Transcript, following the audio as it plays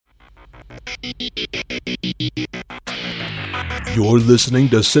You're listening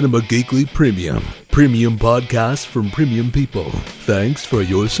to Cinema Geekly Premium. Premium podcasts from premium people. Thanks for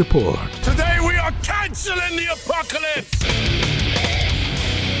your support. Today we are canceling the apocalypse!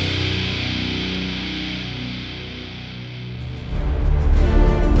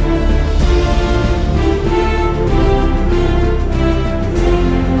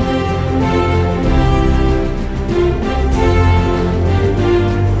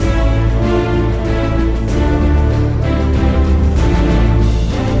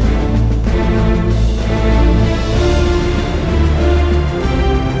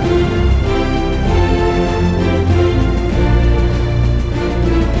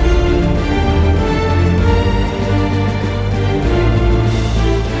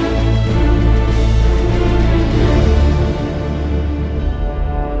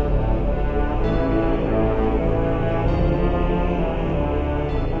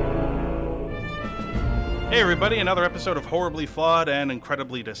 Another episode of Horribly Flawed and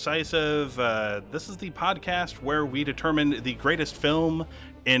Incredibly Decisive. This is the podcast where we determine the greatest film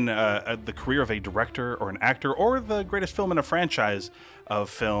in the career of a director or an actor, or the greatest film in a franchise of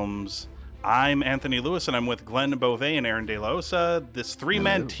films. I'm Anthony Lewis, and I'm with Glenn Beauvais and Aaron De La Osa. This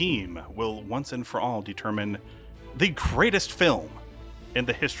three-man team will once and for all determine the greatest film in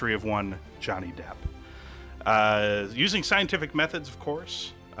the history of one Johnny Depp. Using scientific methods, of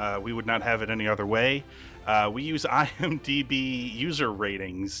course. We would not have it any other way. We use IMDb user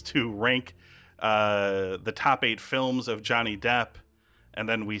ratings to rank the top 8 films of Johnny Depp, and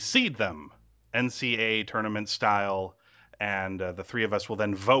then we seed them NCAA tournament style, and the three of us will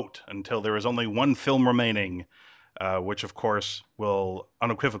then vote until there is only one film remaining, which of course will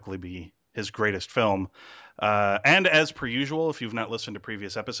unequivocally be his greatest film. And as per usual, if you've not listened to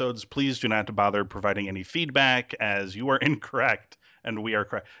previous episodes, please do not bother providing any feedback, as you are incorrect and we are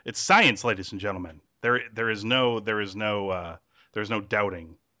correct. It's science, ladies and gentlemen. There is no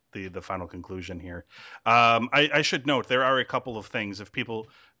doubting the final conclusion here. I should note there are a couple of things if people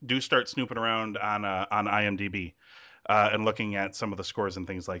do start snooping around on IMDb and looking at some of the scores and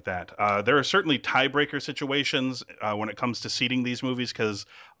things like that. There are certainly tiebreaker situations when it comes to seeding these movies, because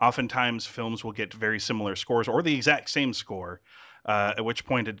oftentimes films will get very similar scores or the exact same score. At which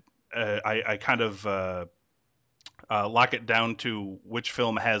point I kind of lock it down to which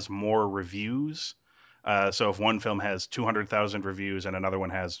film has more reviews. So if one film has 200,000 reviews and another one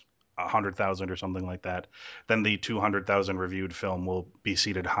has 100,000 or something like that, then the 200,000 reviewed film will be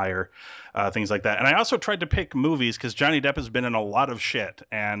seated higher, things like that. And I also tried to pick movies because Johnny Depp has been in a lot of shit,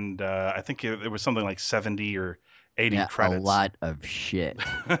 and I think it was something like 70 or 80 credits. A lot of shit.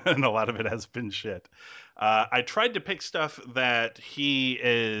 And a lot of it has been shit. I tried to pick stuff that he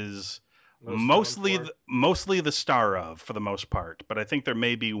is mostly the star of, for the most part, but I think there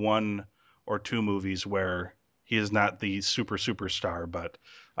may be one or two movies where he is not the superstar, but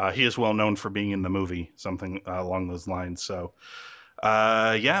he is well known for being in the movie, something along those lines. So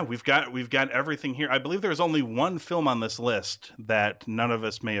we've got everything here. I believe there's only one film on this list that none of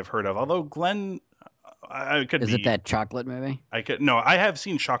us may have heard of, although Glenn, Is it that chocolate movie? I have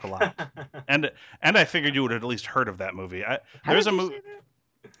seen Chocolat, and I figured you would have at least heard of that movie. There's a movie,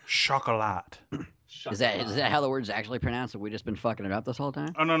 Chocolat. Is that how the word's actually pronounced? Have we just been fucking it up this whole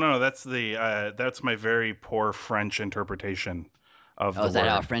time? Oh no, that's my very poor French interpretation of the word. Is that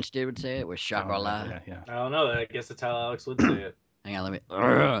how a French dude would say it? With chocolat? Yeah. I don't know. I guess that's how Alex would say it. Hang on,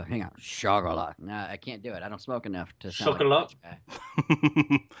 hang on. Chocolat. No, I can't do it. I don't smoke enough to sound Chocolat. like a French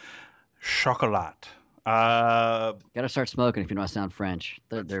guy. Chocolat. Gotta start smoking if you want to sound French.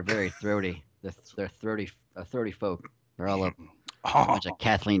 They're very throaty. They're throaty folk. They're all a bunch of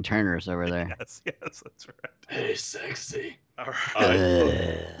Kathleen Turners over there. Yes, that's right. Hey, sexy. All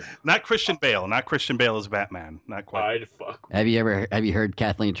right. Not Christian Bale. Not Christian Bale as Batman. Not quite. I'd fuck. Have you heard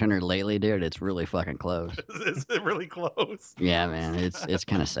Kathleen Turner lately, dude? It's really fucking close. Is it really close? Yeah, man. It's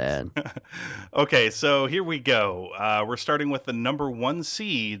kind of sad. Okay, so here we go. We're starting with the number 1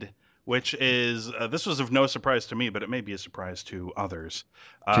 seed, which is this was of no surprise to me, but it may be a surprise to others.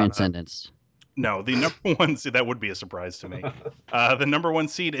 Transcendence. No, the number 1 seed, that would be a surprise to me. The number 1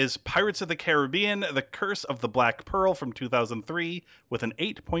 seed is Pirates of the Caribbean, The Curse of the Black Pearl from 2003 with an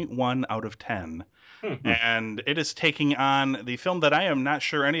 8.1 out of 10. And it is taking on the film that I am not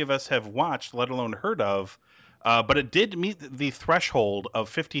sure any of us have watched, let alone heard of, but it did meet the threshold of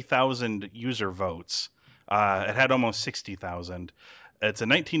 50,000 user votes. It had almost 60,000. It's a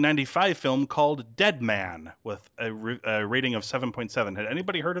 1995 film called Dead Man with a rating of 7.7. Had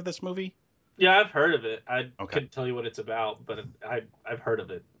anybody heard of this movie? Yeah, I've heard of it. I couldn't tell you what it's about, but I've heard of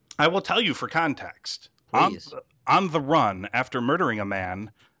it. I will tell you for context. Please. On the run after murdering a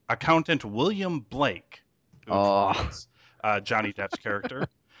man, Accountant William Blake, who plays Johnny Depp's character,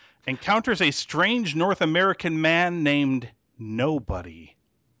 encounters a strange North American man named Nobody.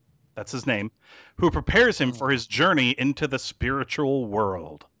 That's his name, who prepares him for his journey into the spiritual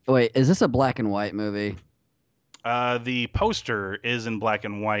world. Wait, is this a black and white movie? The poster is in black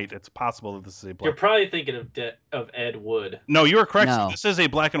and white. It's possible that this is a black. You're probably thinking of Ed Wood. No, you are correct. No. This is a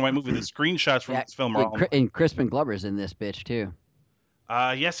black and white movie. The screenshots from this film are all... And Crispin Glover's in this bitch, too.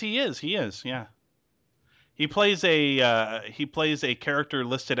 Yes, he is. He is, yeah. He plays a character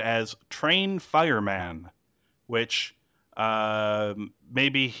listed as Train Fireman, which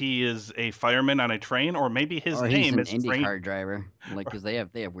maybe he is a fireman on a train, or maybe his name is he's an IndyCar driver. Like, because they have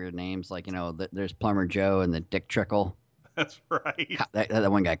weird names. Like, there's Plumber Joe and the Dick Trickle. That's right. That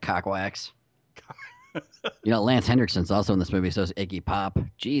one guy, Cockwax. Lance Hendrickson's also in this movie, so is Iggy Pop.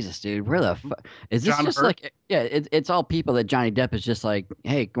 Jesus, dude, where the fuck is this? John just Hurt? Like, yeah, it's all people that Johnny Depp is just like,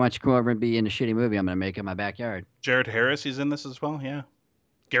 hey, why don't you come over and be in a shitty movie I'm gonna make in my backyard? Jared Harris, he's in this as well. Yeah,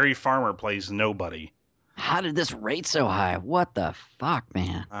 Gary Farmer plays Nobody. How did this rate so high? What the fuck,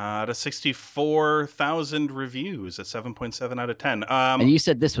 man? To 64,000 reviews, a 7.7 out of 10. And you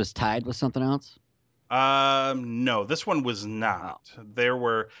said this was tied with something else? No, this one was not. There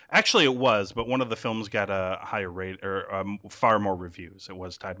were actually it was, but one of the films got a higher rate or far more reviews. It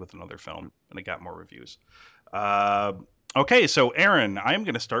was tied with another film, and it got more reviews. Okay, so Aaron, I'm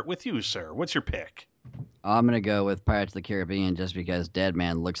going to start with you, sir. What's your pick? I'm going to go with Pirates of the Caribbean just because Dead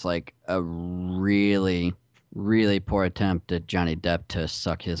Man looks like a really, really poor attempt at Johnny Depp to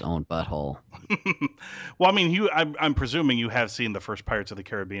suck his own butthole. Well, I mean, I'm presuming you have seen the first Pirates of the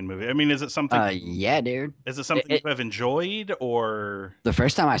Caribbean movie. I mean, is it something? Yeah, dude. Is it something you have enjoyed, or the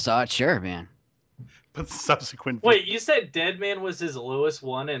first time I saw it? Sure, man. But subsequent. Wait, you said Dead Man was his lowest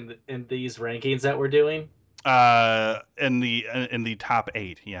one in these rankings that we're doing? In the top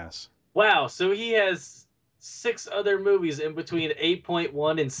 8, yes. Wow, so he has 6 other movies in between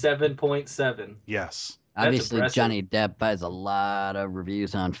 8.1 and 7.7. Yes. Obviously, Johnny Depp buys a lot of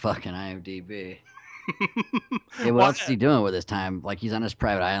reviews on fucking IMDb. Hey, what else is he doing with his time? Like, he's on his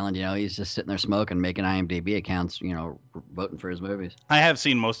private island, he's just sitting there smoking, making IMDb accounts, voting for his movies. I have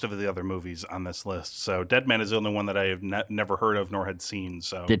seen most of the other movies on this list, so Dead Man is the only one that I have never heard of nor had seen.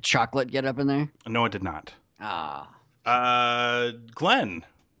 So, did Chocolate get up in there? No, it did not. Ah. Glenn.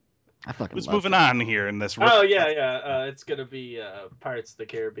 Who's moving on here in this? Oh yeah. It's gonna be Pirates of the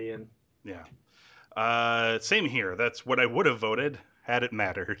Caribbean. Yeah. Same here. That's what I would have voted had it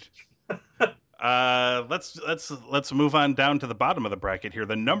mattered. Let's move on down to the bottom of the bracket here.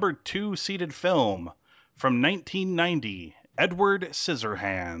 The number 2 seeded film from 1990, Edward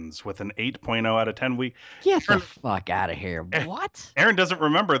Scissorhands, with an 8.0 out of 10. Get the fuck out of here! What? Aaron doesn't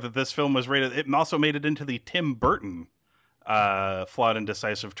remember that this film was rated. It also made it into the Tim Burton Flawed and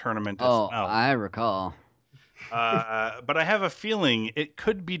Decisive tournament as well. I recall. But I have a feeling it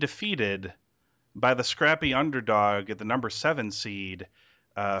could be defeated by the scrappy underdog at the number 7 seed,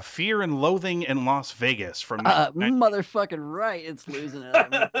 Fear and Loathing in Las Vegas from motherfucking right, it's losing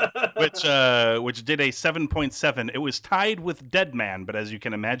it. which did a 7.7. It was tied with Dead Man, but as you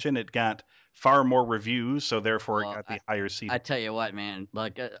can imagine, it got far more reviews, so therefore it got the higher seed. I tell you what, man,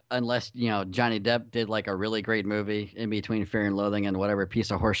 like unless Johnny Depp did like a really great movie in between Fear and Loathing and whatever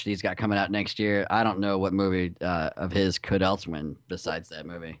piece of horseshit he's got coming out next year, I don't know what movie of his could else win besides that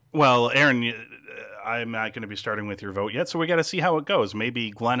movie. Well, Aaron, I'm not going to be starting with your vote yet, so we got to see how it goes.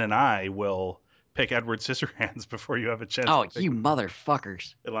 Maybe Glenn and I will pick Edward Scissorhands before you have a chance. Oh, you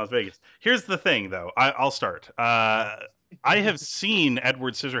motherfuckers! In Las Vegas. Here's the thing, though. I'll start. I have seen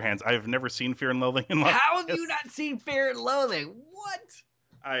Edward Scissorhands. I have never seen Fear and Loathing in Las Vegas. How have you not seen Fear and Loathing? What?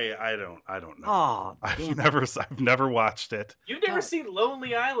 I don't know. Oh, I've never watched it. You've never seen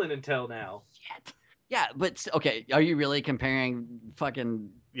Lonely Island until now. Shit. Yeah, but okay, are you really comparing fucking?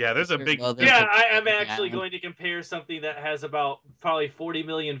 Yeah, there's a big. Yeah, I'm actually going to compare something that has about probably 40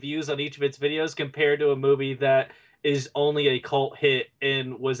 million views on each of its videos compared to a movie that is only a cult hit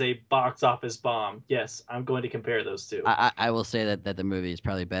and was a box office bomb. Yes, I'm going to compare those two. I will say that the movie is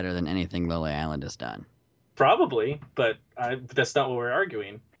probably better than anything Lonely Island has done. Probably, but that's not what we're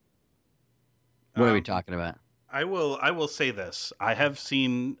arguing. What are we talking about? I will say this. I have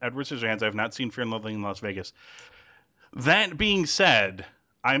seen Edward Scissorhands. I have not seen Fear and Loathing in Las Vegas. That being said,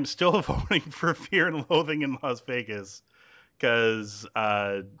 I'm still voting for Fear and Loathing in Las Vegas because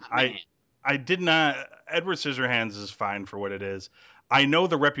I did not. Edward Scissorhands is fine for what it is. I know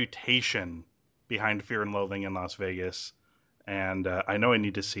the reputation behind Fear and Loathing in Las Vegas, and I know I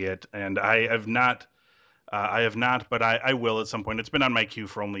need to see it. And I have not, but I will at some point. It's been on my queue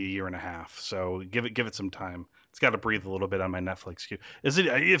for only a year and a half, so give it some time. It's got to breathe a little bit on my Netflix queue. Is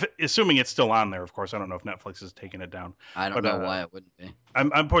it? Assuming it's still on there, of course. I don't know if Netflix has taken it down. I don't know why it wouldn't be.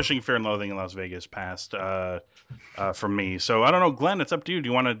 I'm pushing Fear and Loathing in Las Vegas past for me. So I don't know, Glenn. It's up to you. Do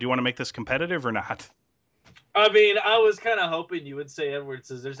you want to make this competitive or not? I mean, I was kind of hoping you would say Edward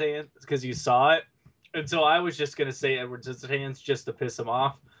Scissorhands because you saw it, and so I was just gonna say Edward Scissorhands just to piss him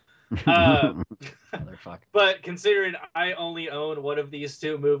off. But considering I only own one of these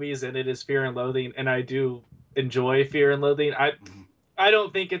two movies and it is Fear and Loathing, and I do enjoy Fear and Loathing, I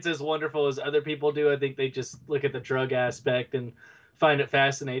don't think it's as wonderful as other people do. I think they just look at the drug aspect and find it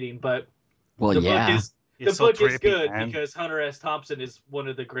fascinating. But the book is good because Hunter S. Thompson is one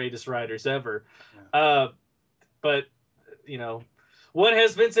of the greatest writers ever. Yeah. But one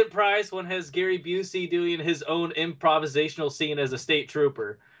has Vincent Price, one has Gary Busey doing his own improvisational scene as a state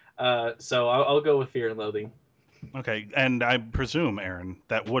trooper. So I'll go with Fear and Loathing. Okay, and I presume, Aaron,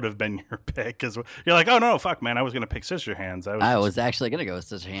 that would have been your pick, because you're like, oh no, fuck, man, I was going to pick Scissorhands. I was actually going to go with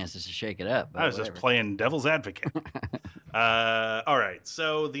Scissorhands just to shake it up. I was just playing devil's advocate. All right,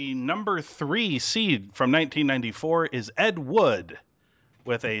 so the number 3 seed from 1994 is Ed Wood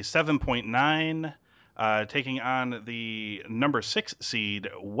with a 7.9, taking on the number 6 seed,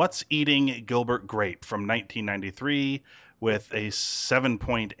 What's Eating Gilbert Grape from 1993 with a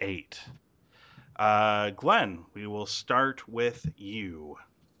 7.8. Glenn, we will start with you.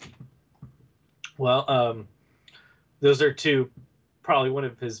 Well, those are probably one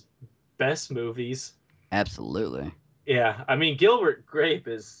of his best movies. Absolutely. Yeah, I mean, Gilbert Grape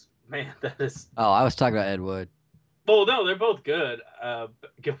is, man, that is... Oh, I was talking about Ed Wood. Well, no, they're both good.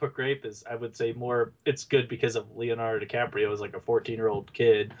 Gilbert Grape is, I would say, more... It's good because of Leonardo DiCaprio as like a 14-year-old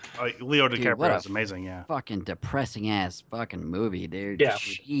kid. Leo DiCaprio is amazing, yeah. Fucking depressing-ass fucking movie, dude. Yeah.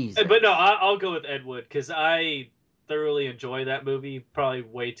 Jesus. But no, I'll go with Ed Wood because I thoroughly enjoy that movie, probably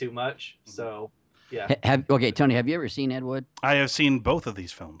way too much. So, yeah. Okay, Tony, have you ever seen Ed Wood? I have seen both of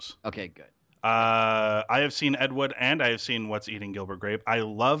these films. Okay, good. I have seen Ed Wood and I have seen What's Eating Gilbert Grape. I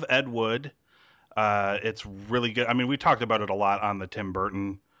love Ed Wood. It's really good. I mean, we talked about it a lot on the Tim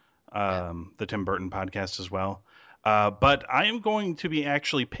Burton podcast as well. But I am going to be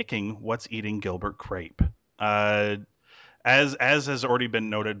actually picking What's Eating Gilbert Grape. As has already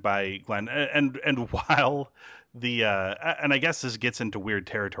been noted by Glenn, and while and I guess this gets into weird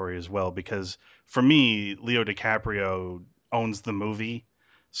territory as well, because for me, Leo DiCaprio owns the movie.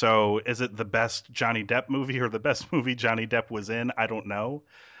 So is it the best Johnny Depp movie or the best movie Johnny Depp was in? I don't know.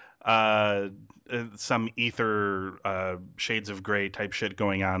 Some ether Shades of Grey type shit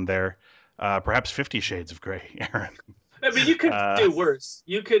going on there. Perhaps 50 Shades of Grey, Aaron. I mean, you could do worse.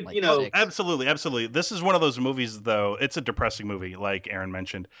 You could, Absolutely. This is one of those movies, though. It's a depressing movie, like Aaron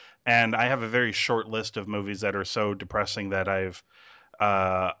mentioned. And I have a very short list of movies that are so depressing that I've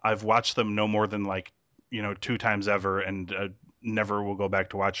watched them no more than 2 times ever, and never will go back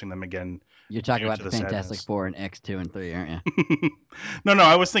to watching them again. You're talking about the Fantastic Four and X2 and 3, aren't you? No,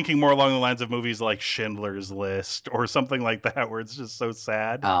 I was thinking more along the lines of movies like Schindler's List or something like that, where it's just so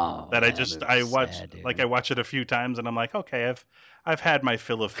sad that I watch it a few times and I'm like, okay, I've had my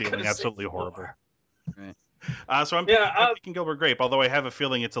fill of feeling absolutely horrible. Right. So I'm picking Gilbert Grape, although I have a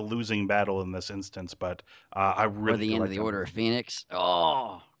feeling it's a losing battle in this instance. But I really or the end of the Order of Phoenix.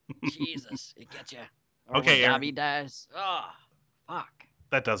 Oh, Jesus, it gets you. Or okay, when Dobby dies. Oh, fuck.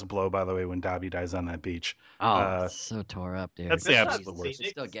 That does blow, by the way, when Dobby dies on that beach. Oh, so tore up, dude. That's the absolute worst.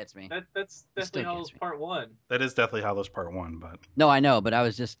 It still gets me. That's Deathly Hallows Part 1. That is Deathly Hallows Part 1, but... No, I know, but I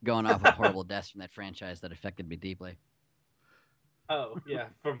was just going off of horrible deaths from that franchise that affected me deeply. Oh, yeah,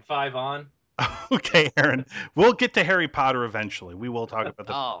 from 5 on. Okay, Aaron. We'll get to Harry Potter eventually. We will talk about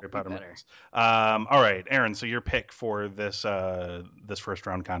the Harry Potter movies. All right, Aaron, so your pick for this first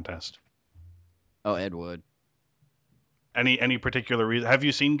round contest. Oh, Ed Wood. Any particular reason? Have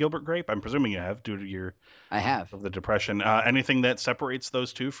you seen Gilbert Grape? I'm presuming you have, due to your... I have. Of the depression. Anything that separates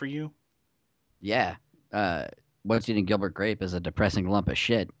those two for you? Yeah. What's Eating Gilbert Grape is a depressing lump of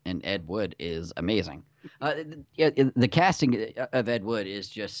shit, and Ed Wood is amazing. The casting of Ed Wood is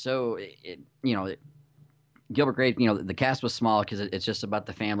just so... Gilbert Grape, the cast was small because it's just about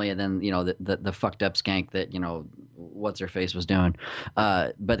the family and then, the fucked up skank that, what's-her-face was doing.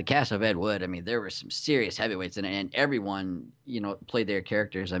 But the cast of Ed Wood, I mean, there were some serious heavyweights in it, and everyone, played their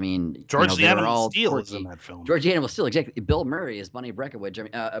characters. I mean, George the Animal Steel is in that film. George the Animal Steel, exactly. Bill Murray is Bunny Breckenridge.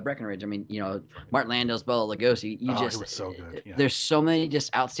 I mean, Martin Landau's Bela Lugosi. He was so good. Yeah. There's so many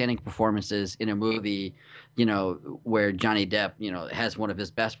just outstanding performances in a movie, where Johnny Depp, has one of his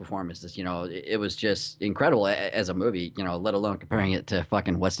best performances. It was just incredible as a movie, let alone comparing it to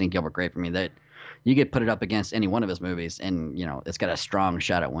fucking What's Eating Gilbert Grape. I mean, that you could put it up against any one of his movies and, it's got a strong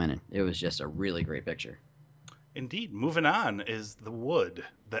shot at winning. It was just a really great picture. Indeed. Moving on is the Wood.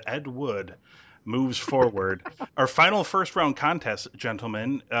 The Ed Wood moves forward. Our final first round contest,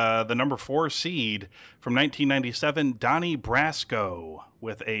 gentlemen, the number 4 seed from 1997, Donnie Brasco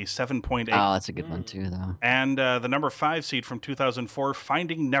with a 7.8. Oh, that's a good one too, though. And the number 5 seed from 2004,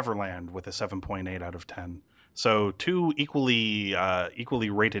 Finding Neverland with a 7.8 out of 10. So 2 equally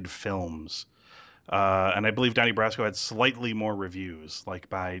rated films. And I believe Donnie Brasco had slightly more reviews, like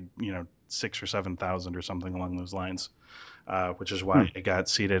by 6,000 or 7,000 or something along those lines, which is why it got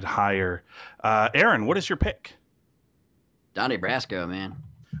seated higher. Aaron, what is your pick? Donnie Brasco, man.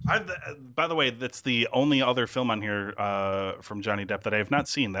 By the way, that's the only other film on here from Johnny Depp that I have not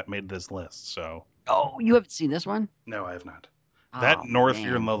seen that made this list. So. Oh, you haven't seen this one? No, I have not. That North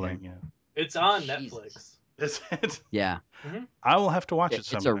You're Lulling, yeah. It's on Netflix. Is it? Yeah. Mm-hmm. I will have to watch it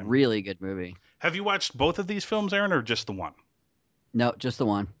sometime. It's a really good movie. Have you watched both of these films, Aaron, or just the one? No, just the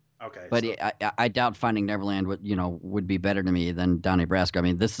one. Okay. But I doubt Finding Neverland would be better to me than Donnie Brasco. I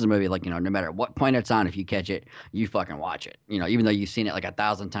mean, this is a movie no matter what point it's on, if you catch it, you fucking watch it. Even though you've seen it like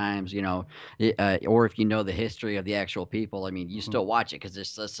 1,000 times, or if you know the history of the actual people, I mean, you still watch it because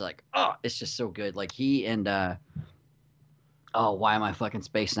it's just like, oh, it's just so good. Like he and why am I fucking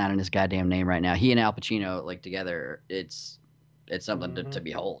spacing out on his goddamn name right now? He and Al Pacino together, it's something to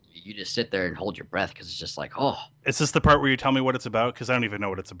behold. You just sit there and hold your breath because it's just like, oh. Is this the part where you tell me what it's about? Because I don't even know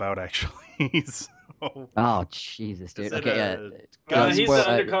what it's about, actually. So... Oh, Jesus, dude. Okay, he's an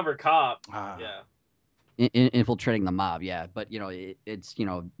undercover cop. Yeah. Infiltrating the mob, yeah. But, it's,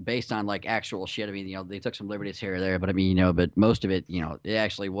 based on, actual shit. I mean, they took some liberties here or there. But, I mean, but most of it, it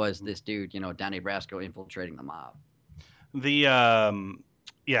actually was this dude, Donnie Brasco infiltrating the mob.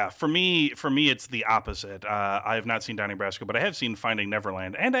 Yeah, for me, it's the opposite. I have not seen Donnie Brasco, but I have seen Finding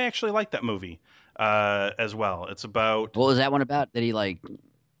Neverland, and I actually like that movie as well. It's about... What was that one about? Did he Johnny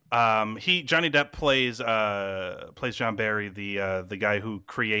Depp plays John Barry, the guy who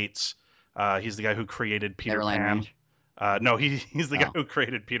creates... he's the guy who created Peter Neverland Pan. No, he's the guy who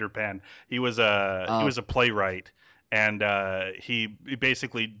created Peter Pan. He was a playwright, and he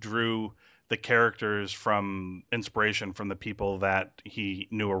basically drew the characters from inspiration from the people that he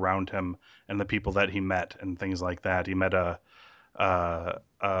knew around him and the people that he met and things like that. He met a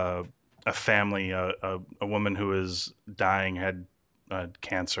family, a woman who was dying, had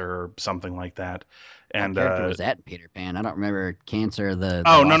cancer or something like that. And what character was that in Peter Pan? I don't remember cancer. No.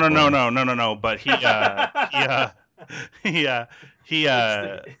 But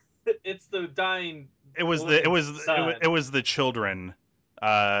it's the dying. It was the children.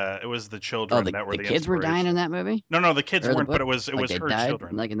 It was the children that were the kids were dying in that movie. No, the kids weren't, but it was her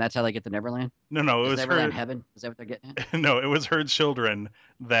children. And that's how they get to Neverland. No, it was Neverland heaven. Is that what they're getting at? No, it was her children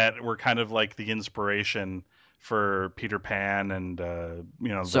that were kind of like the inspiration for Peter Pan and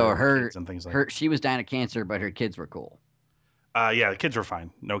So her and things like that. She was dying of cancer, but her kids were cool. Yeah, the kids were fine.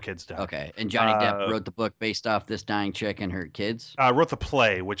 No kids died. Okay, and Johnny Depp wrote the book based off this dying chick and her kids. Wrote the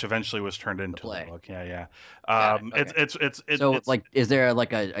play, which eventually was turned into the book. Yeah. Okay. Is there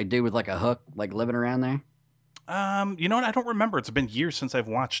a dude with a hook living around there? You know what? I don't remember. It's been years since I've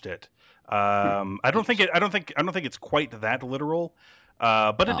watched it. I don't think it's quite that literal.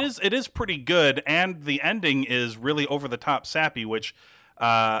 But it is pretty good, and the ending is really over the top sappy, which.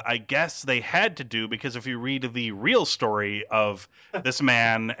 I guess they had to do because if you read the real story of this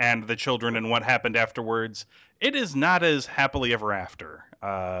man and the children and what happened afterwards, it is not as happily ever after.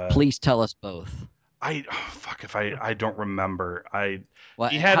 Please tell us both. I don't remember. How did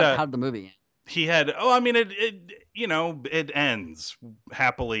the movie end? He had. Oh, I mean, it ends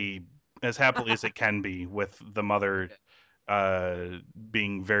happily as it can be with the mother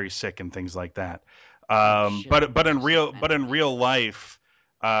being very sick and things like that. But in real life.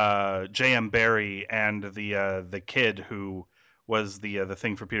 J.M. Barry and the kid who was the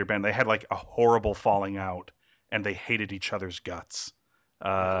thing for Peter Pan, they had a horrible falling out and they hated each other's guts.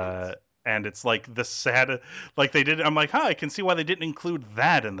 And it's the sad, they did. I'm I can see why they didn't include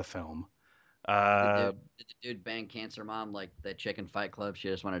that in the film. Did the dude bang Cancer Mom like that chick in Fight Club? She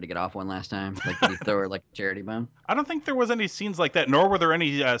just wanted to get off one last time. Did he throw her a charity bone? I don't think there was any scenes like that, nor were there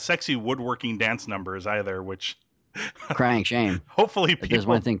any sexy woodworking dance numbers either, which. Crying shame. Hopefully, if there's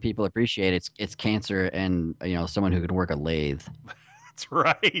one thing people appreciate, it's cancer and someone who can work a lathe. That's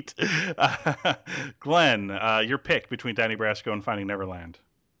right. Glenn, your pick between Donnie Brasco and Finding Neverland.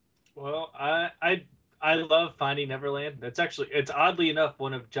 Well, I love Finding Neverland. It's oddly enough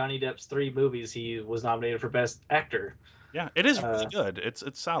one of Johnny Depp's 3 movies he was nominated for Best Actor. Yeah, it is really good. It's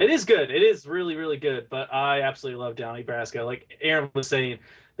solid. It is good. It is really, really good. But I absolutely love Donnie Brasco. Like Aaron was saying,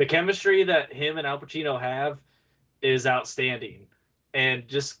 the chemistry that him and Al Pacino have is outstanding, and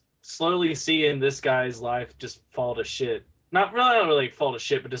just slowly seeing this guy's life just fall to shit. Not really fall to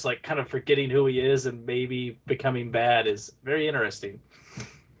shit, but just like kind of forgetting who he is and maybe becoming bad is very interesting.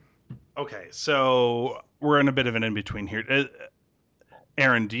 Okay, so we're in a bit of an in-between here.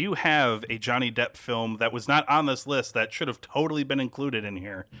 Aaron, do you have a Johnny Depp film that was not on this list that should have totally been included in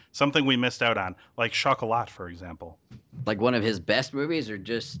here? Something we missed out on, like Chocolat, for example. Like one of his best movies, or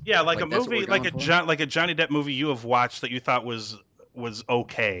just like a movie, like a Johnny Depp movie you have watched that you thought was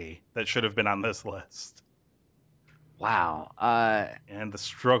okay that should have been on this list. Wow. And the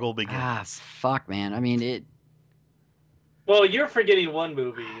struggle begins. Fuck, man. I mean it. Well, you're forgetting one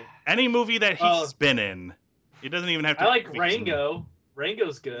movie. Any movie that he's been in. He doesn't even have to. I like Rango.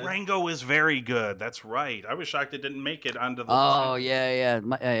 Rango's good. Rango is very good. That's right. I was shocked it didn't make it onto the. Oh yeah.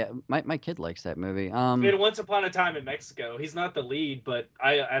 My kid likes that movie. I mean, Once Upon a Time in Mexico. He's not the lead, but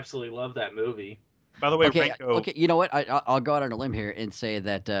I absolutely love that movie. By the way, Rango... okay. You know what? I'll go out on a limb here and say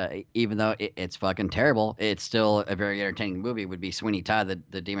that even though it's fucking terrible, it's still a very entertaining movie. Would be Sweeney Todd,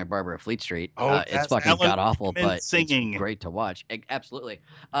 the Demon Barber of Fleet Street. It's fucking god awful, but singing. It's great to watch. Absolutely.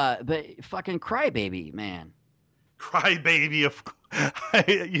 But fucking Crybaby, man. Crybaby of.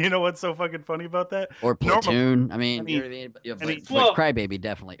 You know what's so fucking funny about that? Or Platoon. You know what I mean? But Crybaby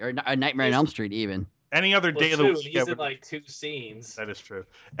definitely, or Nightmare on Elm Street even. Any other day of the week, he's in like 2 scenes. That is true.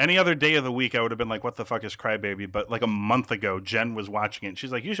 Any other day of the week, I would have been like, "What the fuck is Crybaby?" But like a month ago, Jen was watching it. And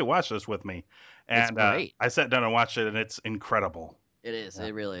she's like, "You should watch this with me." And I sat down and watched it, and it's incredible. It is. Yeah.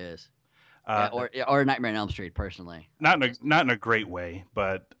 It really is. Or Nightmare on Elm Street, personally. Not in a great way,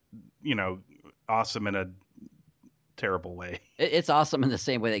 but awesome in a terrible way. It's awesome in the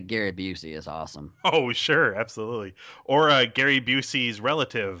same way that Gary Busey is awesome. Oh, sure, absolutely. Or Gary Busey's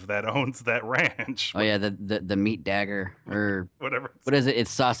relative that owns that ranch. Oh yeah, the meat dagger or whatever. What is it? It's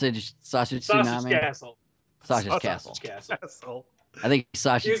sausage tsunami. Castle. Sausage Castle. I think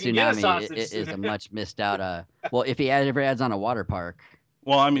Sausage Tsunami is a much missed out. Well, if he ever adds on a water park,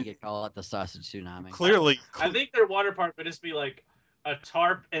 well, I mean, you could call it the Sausage Tsunami. Clearly, I think their water park would just be like a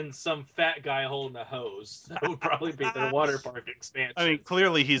tarp and some fat guy holding a hose. That would probably be their water park expansion. I mean,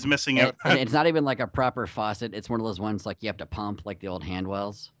 clearly he's missing out. And it's not even like a proper faucet. It's one of those ones like you have to pump, like the old hand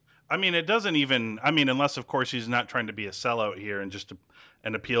wells. I mean, it doesn't even. I mean, unless of course he's not trying to be a sellout here and just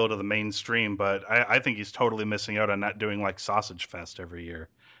an appeal to the mainstream. But I think he's totally missing out on not doing like Sausage Fest every year.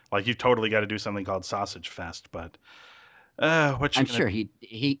 Like you totally got to do something called Sausage Fest. But I'm sure he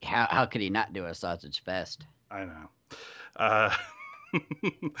how could he not do a Sausage Fest? I know.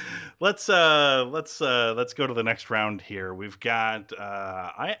 Let's go to the next round here. We've got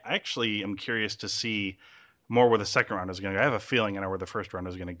I actually am curious to see more where the second round is going to go. I have a feeling I know where the first round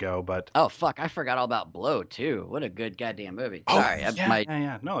is going to go, but oh fuck, I forgot all about Blow too. What a good goddamn movie. Oh, sorry,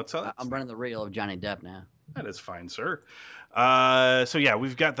 yeah. No, I'm running the reel of Johnny Depp now. That is fine, sir. So yeah,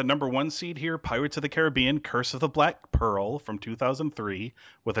 we've got the number 1 seed here, Pirates of the Caribbean: Curse of the Black Pearl from 2003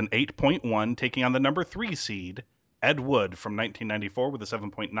 with an 8.1, taking on the number 3 seed, Ed Wood from 1994 with a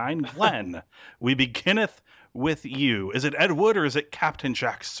 7.9. Glenn, we beginneth with you. Is it Ed Wood or is it Captain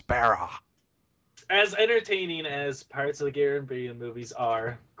Jack Sparrow? As entertaining as Pirates of the Caribbean movies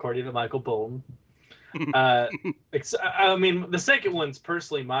are, according to Michael Bolton, I mean, the second one's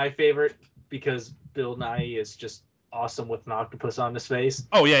personally my favorite because Bill Nighy is just awesome with an octopus on his face.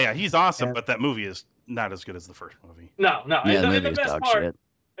 Oh, yeah, he's awesome, but that movie is not as good as the first movie. No. Yeah, and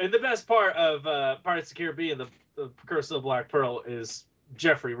the best part of Pirates of the Caribbean, the Curse of the Black Pearl, is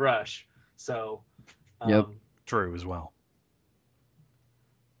Jeffrey Rush. So, true as well.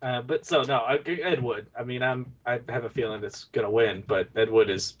 Ed Wood. I mean, I have a feeling it's gonna win, but Ed Wood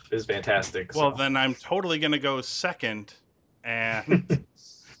is fantastic. Well, then I'm totally gonna go second, and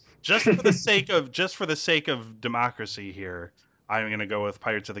just for the sake of democracy here, I'm gonna go with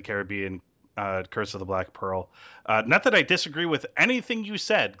Pirates of the Caribbean: Curse of the Black Pearl. Not that I disagree with anything you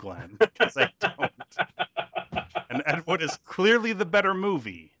said, Glenn, because I don't. And Ed Wood is clearly the better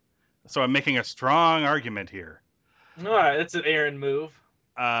movie, so I'm making a strong argument here. All right, that's an Aaron move.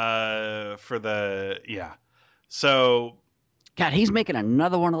 So God, he's making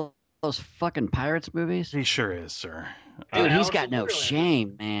another one of those fucking Pirates movies. He sure is, sir. Dude, he's got no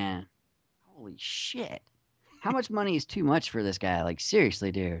shame, man. Holy shit. How much money is too much for this guy? Like,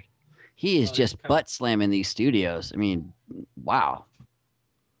 seriously, dude. He is just butt slamming these studios. I mean, wow.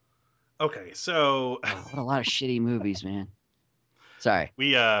 Okay, so what a lot of shitty movies, man. Sorry.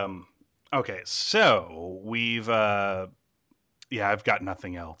 Okay, so we've I've got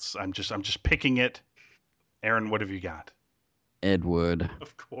nothing else. I'm just picking it. Aaron, what have you got? Ed Wood.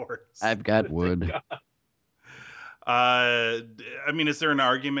 Of course. I've got Wood. I mean, is there an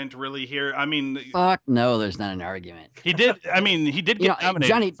argument really here? I mean, fuck no, there's not an argument. He did. I mean, he did get nominated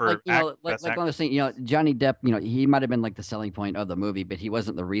Johnny, for like I was saying, Johnny Depp, he might have been like the selling point of the movie, but he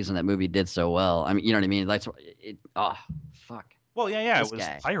wasn't the reason that movie did so well. I mean, you know what I mean? That's it. Oh, fuck. Well, yeah, This it was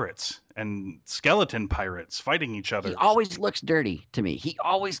guy. pirates and skeleton pirates fighting each other. He always looks dirty to me. He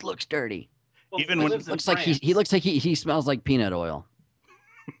always looks dirty. Well, Even he when lives in Looks like France. he looks like he smells like peanut oil.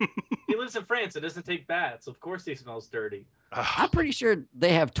 He lives in France. It doesn't take baths. Of course, he smells dirty. I'm pretty sure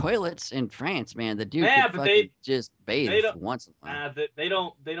they have toilets in France, man. The dude Yeah, could but fucking just bathe they don't- once in a while. They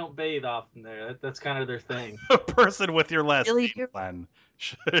don't bathe often there. That's kind of their thing. A person with your last Really, name, dude? Glenn,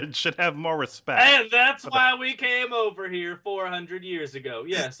 should have more respect. And that's why we came over here 400 years ago.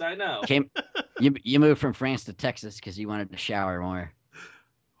 Yes, I know. You moved from France to Texas because you wanted to shower more.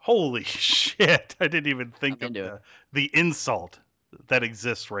 Holy shit! I didn't even think I'm of into the insult that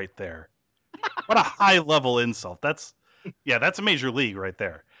exists right there. What a high level insult! That's a major league right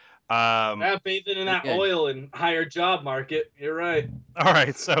there. Bathing in that Okay. oil and higher job market. You're right. All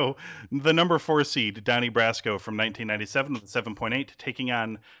right, so the number 4 seed, Donnie Brasco from 1997 with a 7.8, taking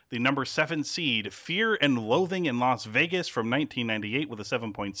on the number 7 seed, Fear and Loathing in Las Vegas from 1998 with a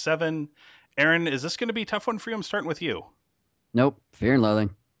 7.7. Aaron, is this going to be a tough one for you? I'm starting with you. Nope, Fear and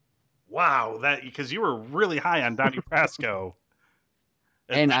Loathing. Wow, that because you were really high on Donnie Brasco.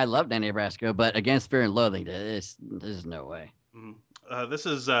 And I love Danny Brasco, but against Fear and Loathing, there's no way. This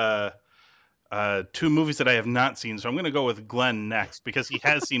is 2 movies that I have not seen, so I'm going to go with Glenn next because he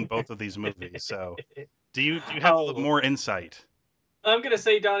has seen both of these movies. So, do you have more insight? I'm gonna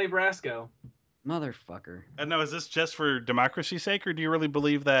say Donnie Brasco. Motherfucker. And now, is this just for democracy's sake, or do you really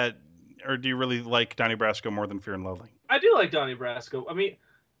believe that, or do you really like Donnie Brasco more than Fear and Loathing? I do like Donnie Brasco. I mean,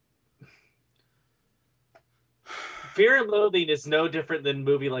 Fear and Loathing is no different than a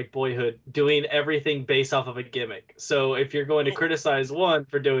movie like Boyhood, doing everything based off of a gimmick. So if you're going to criticize one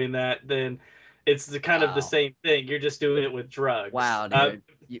for doing that, then it's kind of the same thing. You're just doing it with drugs. Wow, dude.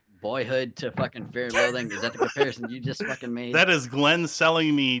 Boyhood to fucking Fear and Loathing. Is that the comparison you just fucking made? That is Glenn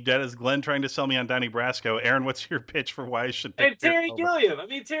selling me. That is Glenn trying to sell me on Donnie Brasco. Aaron, what's your pitch for why I should pick And Terry Gilliam. I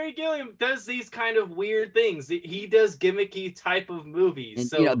mean, Terry Gilliam does these kind of weird things. He does gimmicky type of movies. And,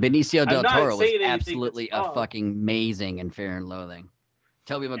 So Benicio del I'm not Toro was saying anything absolutely that's a wrong. fucking amazing in Fear and Loathing.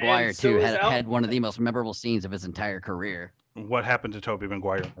 Tobey Maguire, so too, is had one of the most memorable scenes of his entire career. What happened to Tobey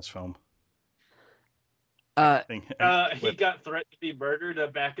Maguire in this film? He got threatened to be murdered in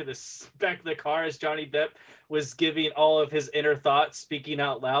the back of the car as Johnny Depp was giving all of his inner thoughts, speaking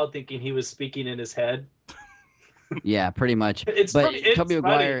out loud, thinking he was speaking in his head. Yeah, pretty much. It's Tobey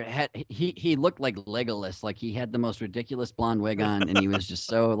Maguire he looked like Legolas. Like he had the most ridiculous blonde wig on, and he was just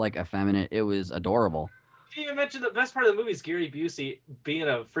so like effeminate. It was adorable. You didn't mention the best part of the movie is Gary Busey being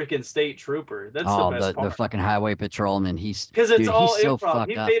a freaking state trooper. That's Oh, the best part. the fucking highway patrolman. He's Because it's dude, all he's so improv.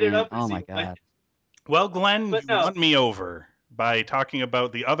 fucked He up, made it man. up. Oh as my he god. went. Well, Glenn, But you no. won me over by talking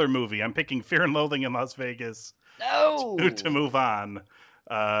about the other movie. I'm picking Fear and Loathing in Las Vegas No. to move on.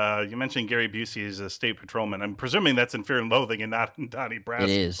 You mentioned Gary Busey as a state patrolman. I'm presuming that's in Fear and Loathing and not in Donnie Brasco. It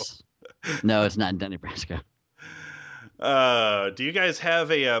is. No, it's not in Donnie Brasco. Do you guys have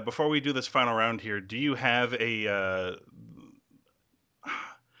a before we do this final round here? Do you have a?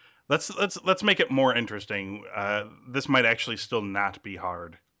 Let's make it more interesting. This might actually still not be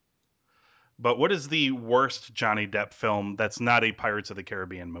hard. But what is the worst Johnny Depp film that's not a Pirates of the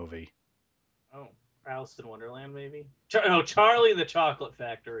Caribbean movie? Oh, Alice in Wonderland, maybe? No, Charlie and the Chocolate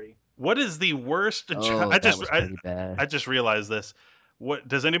Factory. What is the worst? Oh, that was pretty bad. I just realized this. What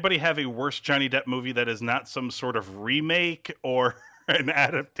does anybody have a worst Johnny Depp movie that is not some sort of remake or an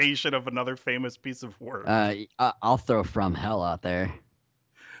adaptation of another famous piece of work? I'll throw From Hell out there.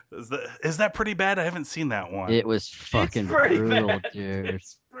 Is that pretty bad? I haven't seen that one. It was fucking pretty brutal, bad. dude.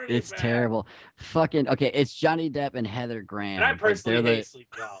 Pretty It's bad. terrible. Fucking okay. It's Johnny Depp and Heather Graham. And I Like, personally they're hate Sleepy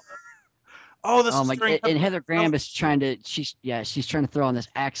Hollow. Oh, this Oh is my! during And Heather Graham is trying to. She's trying to throw on this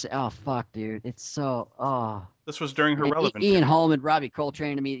accent. Oh fuck, dude! It's so This was during her And relevant. Ian Holm and Robbie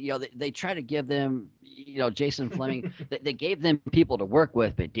Coltrane. I mean, they try to give them, Jason Fleming. they gave them people to work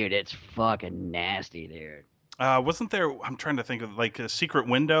with, but dude, it's fucking nasty, dude. Wasn't there? I'm trying to think of like a Secret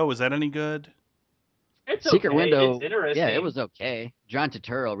Window. Is that any good? It's Secret okay. Window. It's interesting. Yeah, it was okay. John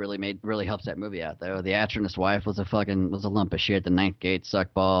Turturro really helps that movie out though. The Actress Wife was a lump of shit. The Ninth Gate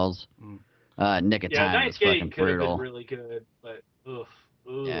sucked balls. Nick of Time Ninth was Gate fucking could have brutal. been really good, but ugh.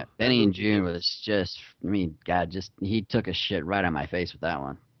 Yeah, Benny and June was just. I mean, God, he took a shit right on my face with that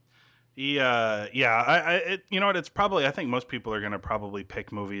one. Yeah. You know what? It's probably. I think most people are gonna probably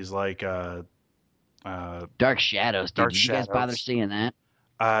pick movies like. Dark Shadows. Dude. Dark Did you guys bother Shadows. seeing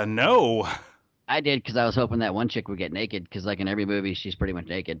that? No. I did because I was hoping that one chick would get naked because, like in every movie, she's pretty much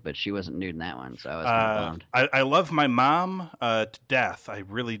naked, but she wasn't nude in that one, so I was kind of bummed. I love my mom to death. I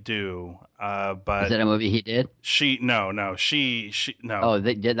really do. But is that a movie he did? No. Oh,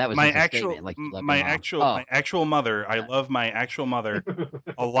 that was my just a actual statement, like my actual mother. I love my actual mother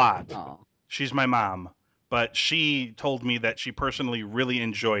a lot. Oh. She's my mom, but she told me that she personally really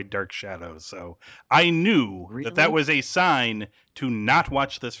enjoyed Dark Shadows. So I knew that was a sign to not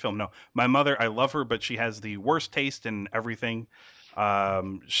watch this film. No, my mother, I love her, but she has the worst taste in everything.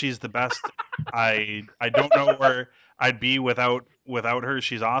 She's the best. I don't know where I'd be without her.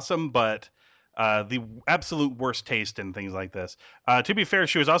 She's awesome, but the absolute worst taste in things like this. To be fair,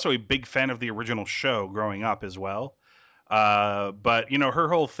 she was also a big fan of the original show growing up as well. But her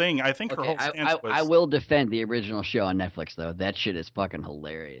whole thing, I think her whole stance was... I will defend the original show on Netflix though. That shit is fucking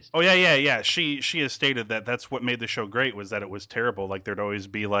hilarious. Oh yeah. She has stated that that's what made the show great, was that it was terrible. Like there'd always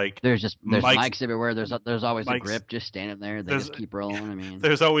be like there's mics everywhere. There's always a grip just standing there. They just keep rolling. I mean,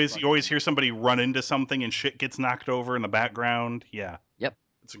 there's always you always hear somebody run into something and shit gets knocked over in the background. Yeah. Yep.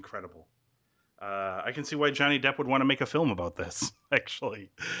 It's incredible. I can see why Johnny Depp would want to make a film about this,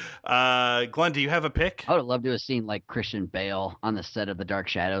 actually. Glenn, do you have a pick? I would love to have seen like Christian Bale on the set of the Dark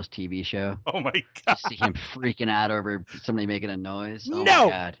Shadows TV show. Oh my god! Just see him freaking out over somebody making a noise. Oh no,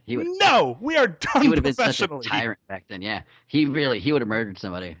 my god. We are done. He would have been such a tyrant back then. Yeah, he would have murdered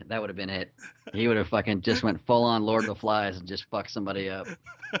somebody. That would have been it. He would have fucking just went full on Lord of the Flies and just fucked somebody up.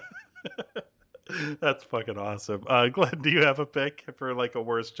 That's fucking awesome. Glenn, do you have a pick for like a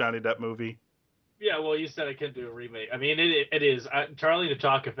worst Johnny Depp movie? Yeah, well, you said I couldn't do a remake. I mean, it is. Charlie and the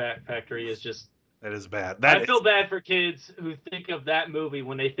Chocolate Factory is just... That is bad. I feel bad for kids who think of that movie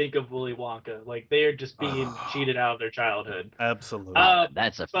when they think of Willy Wonka. Like, they are just being cheated out of their childhood. Absolutely.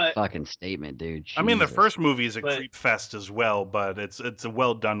 That's a fucking statement, dude. Jesus. I mean, the first movie is a creep fest as well, but it's a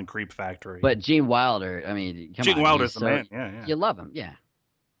well-done creep factory. But Gene Wilder, I mean, Gene Wilder's the man. Yeah. You love him, yeah.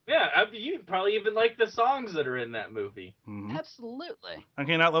 Yeah, you probably even like the songs that are in that movie. Mm-hmm. Absolutely. I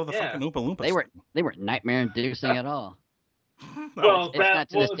cannot love the fucking Oompa Loompas. They were nightmare-inducing at all. Well, it's not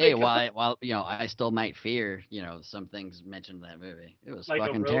to this day. While I still might fear, some things mentioned in that movie. It was like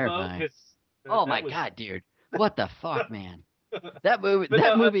fucking terrifying. Oh my god, dude! What the fuck, man? That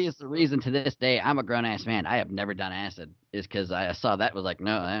movie is the reason to this day I'm a grown ass man. I have never done acid. Is because I saw that was like,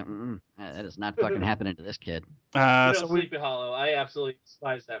 no, that is not fucking happening to this kid. Sleepy Hollow. I absolutely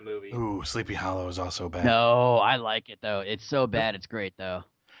despise that movie. Ooh, Sleepy Hollow is also bad. No, I like it though. It's so bad, it's great though.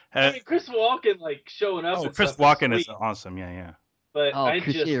 I mean, Chris Walken like showing up. Oh, Chris Walken is awesome. Yeah. But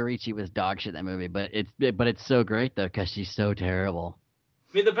Christina Ricci was dog shit in that movie, but it's so great though because she's so terrible.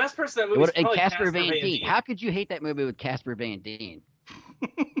 I mean, the best person in that movie is probably Casper Van Dien. How could you hate that movie with Casper Van Dien?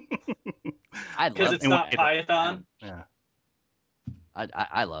 Because it's not Python. Yeah.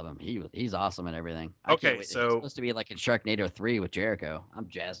 I love him. He's awesome and everything. Okay, so it's supposed to be like in Sharknado 3 with Jericho. I'm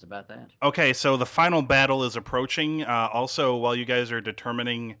jazzed about that. Okay, so the final battle is approaching. Also, while you guys are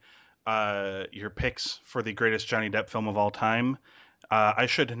determining your picks for the greatest Johnny Depp film of all time, I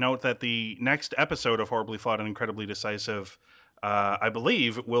should note that the next episode of Horribly Flawed and Incredibly Decisive, I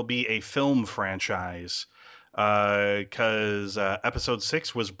believe, will be a film franchise. Because episode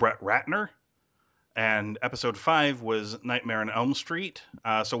 6 was Brett Ratner. And episode 5 was Nightmare on Elm Street.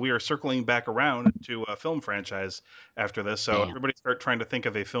 So we are circling back around to a film franchise after this. So everybody start trying to think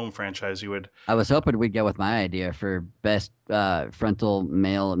of a film franchise you would... I was hoping we'd go with my idea for best frontal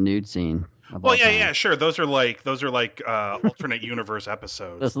male nude scene. Well, yeah, sure. Those are like alternate universe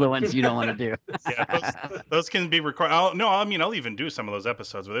episodes. Those are the ones you don't want to do. Yeah, those can be recorded. I'll even do some of those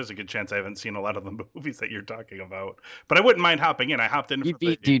episodes, but there's a good chance I haven't seen a lot of the movies that you're talking about. But I wouldn't mind hopping in. I hopped in.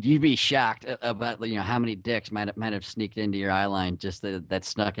 You'd be shocked about how many dicks might have sneaked into your eye line just that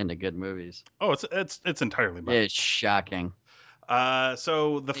snuck into good movies. Oh, it's entirely bad. It's shocking.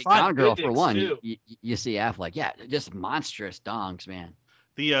 So the Gone Girl for one, you see Affleck, just monstrous dongs, man.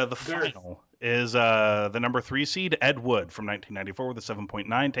 The final is the number 3 seed Ed Wood from 1994 with a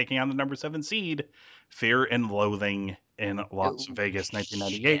 7.9, taking on the number 7 seed Fear and Loathing in Las Vegas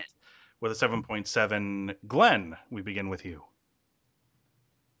 1998 with a 7.7. Glenn, we begin with you.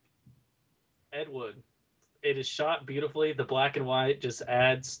 Ed Wood. It is shot beautifully. The black and white just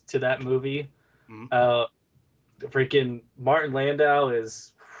adds to that movie. Mm-hmm. Freaking Martin Landau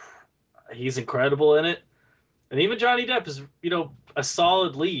he's incredible in it. And even Johnny Depp is, a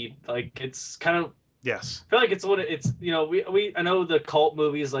solid lead. Like, it's kind of... Yes. I feel like it's I know the cult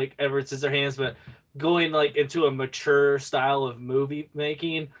movies like Edward Scissorhands, but going like into a mature style of movie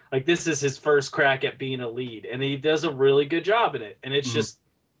making, like this is his first crack at being a lead. And he does a really good job in it. And it's just...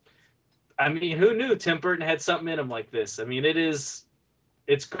 I mean, who knew Tim Burton had something in him like this? I mean,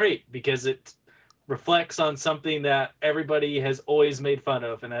 it's great because reflects on something that everybody has always made fun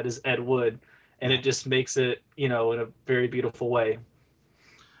of, and that is Ed Wood, and it just makes it, in a very beautiful way.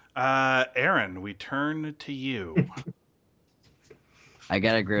 Aaron, we turn to you. I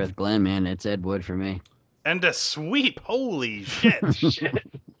gotta agree with Glenn, man. It's Ed Wood for me. And a sweep. Holy shit.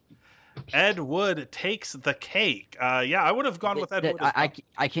 Ed Wood takes the cake. Yeah, I would have gone with Ed Wood.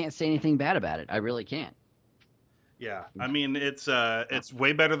 I can't say anything bad about it. I really can't. Yeah, I mean, it's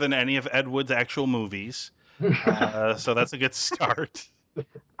way better than any of Ed Wood's actual movies. So that's a good start.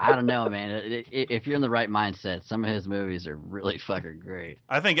 I don't know, man. If you're in the right mindset, some of his movies are really fucking great.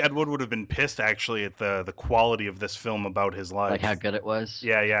 I think Ed Wood would have been pissed, actually, at the quality of this film about his life. Like how good it was?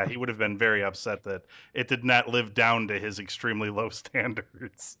 Yeah. He would have been very upset that it did not live down to his extremely low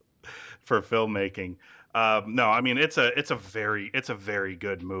standards for filmmaking. No, I mean, it's a very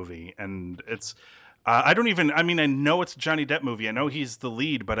good movie. And it's... I know it's a Johnny Depp movie. I know he's the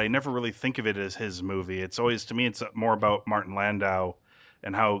lead, but I never really think of it as his movie. It's always, to me, it's more about Martin Landau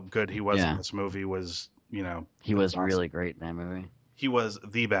and how good he was in this movie. He was awesome. Really great in that movie. He was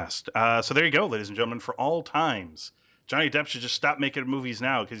the best. So there you go, ladies and gentlemen. For all times, Johnny Depp should just stop making movies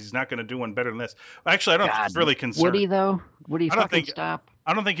now because he's not going to do one better than this. Actually, I don't think he's really concerned. Would he, though? Would he stop?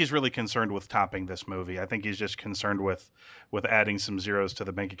 I don't think he's really concerned with topping this movie. I think he's just concerned with adding some zeros to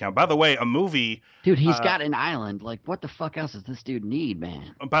the bank account. By the way, a movie... Dude, he's got an island. Like, what the fuck else does this dude need,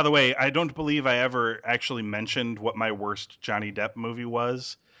 man? By the way, I don't believe I ever actually mentioned what my worst Johnny Depp movie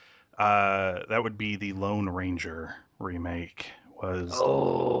was. That would be the Lone Ranger remake.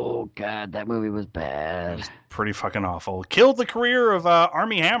 Oh, God, that movie was bad. It was pretty fucking awful. Killed the career of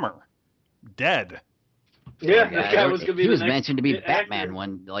Armie Hammer. Dead. Yeah, that guy was going to be. He was mentioned to be Batman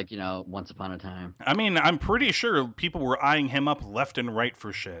once upon a time. I mean, I'm pretty sure people were eyeing him up left and right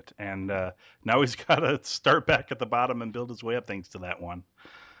for shit, and now he's got to start back at the bottom and build his way up thanks to that one.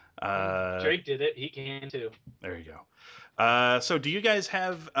 Drake did it; he can too. There you go. So, do you guys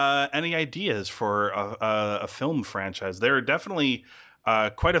have any ideas for a film franchise? There are definitely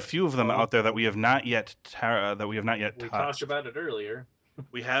quite a few of them out there that we have not yet touched. We talked about it earlier.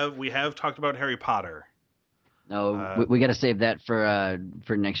 We have talked about Harry Potter. No, we got to save that for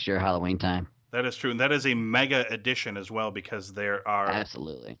next year Halloween time. That is true, and that is a mega edition as well because there are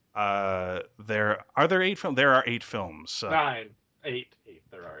absolutely. Are there 8 films? There are 8 films. 9, 8.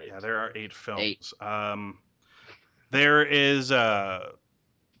 There are 8. Yeah, there are 8 films. 8. There is.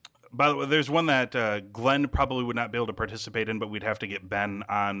 By the way, there's one that Glenn probably would not be able to participate in, but we'd have to get Ben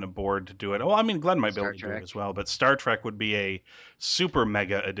on board to do it. Well, I mean, Glenn might be able to do it as well, but Star Trek would be a super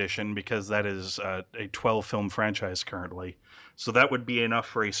mega edition because that is a 12-film franchise currently. So that would be enough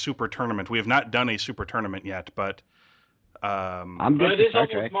for a super tournament. We have not done a super tournament yet, but I'm good for Star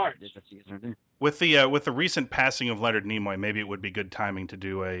Trek. With the recent passing of Leonard Nimoy, maybe it would be good timing to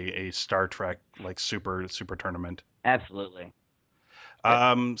do a Star Trek like super tournament. Absolutely.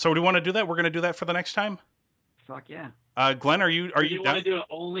 So do we want to do that? We're going to do that for the next time? Fuck yeah. Glenn, are you done? You want to do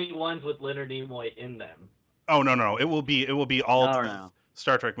only ones with Leonard Nimoy in them? Oh, no. It will be all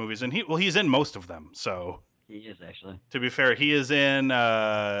Star Trek movies. And he's in most of them. So he is actually. To be fair, he is in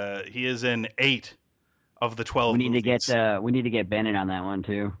 8 of the 12 movies. We need to get Ben in on that one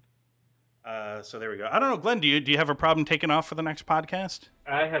too. So there we go. I don't know, Glenn, do you have a problem taking off for the next podcast?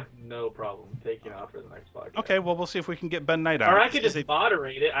 I have no problem taking off for the next podcast. Okay, well, we'll see if we can get Ben Knight on. Or I could just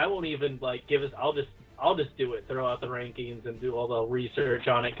moderate it. I won't even give us. I'll just do it. Throw out the rankings and do all the research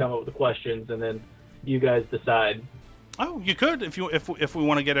on it. Come up with the questions, and then you guys decide. Oh, you could if we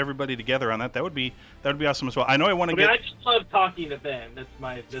want to get everybody together on that. That would be awesome as well. I know I want to I just love talking to Ben. That's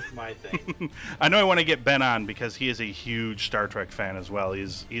my thing. I know I want to get Ben on because he is a huge Star Trek fan as well.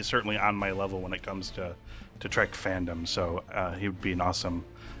 He's certainly on my level when it comes to Trek fandom. So he would be an awesome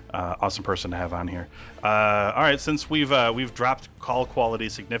person to have on here. All right, since we've dropped call quality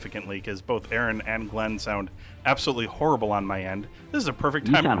significantly because both Aaron and Glenn sound absolutely horrible on my end. This is a perfect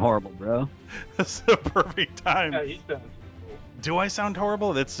time. You sound horrible, bro. This is a perfect time. Yeah, you sound. Do I sound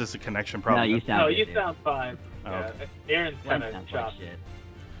horrible? That's just a connection problem. No, you sound fine. Oh. Yeah, Aaron's kind of chopped.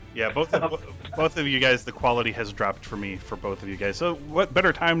 Yeah, both of you guys, the quality has dropped for me for both of you guys. So what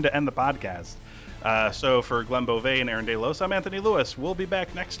better time to end the podcast? So for Glenn Beauvais and Aaron DeLos, I'm Anthony Lewis. We'll be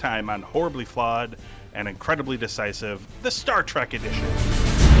back next time on Horribly Flawed and Incredibly Decisive, the Star Trek edition.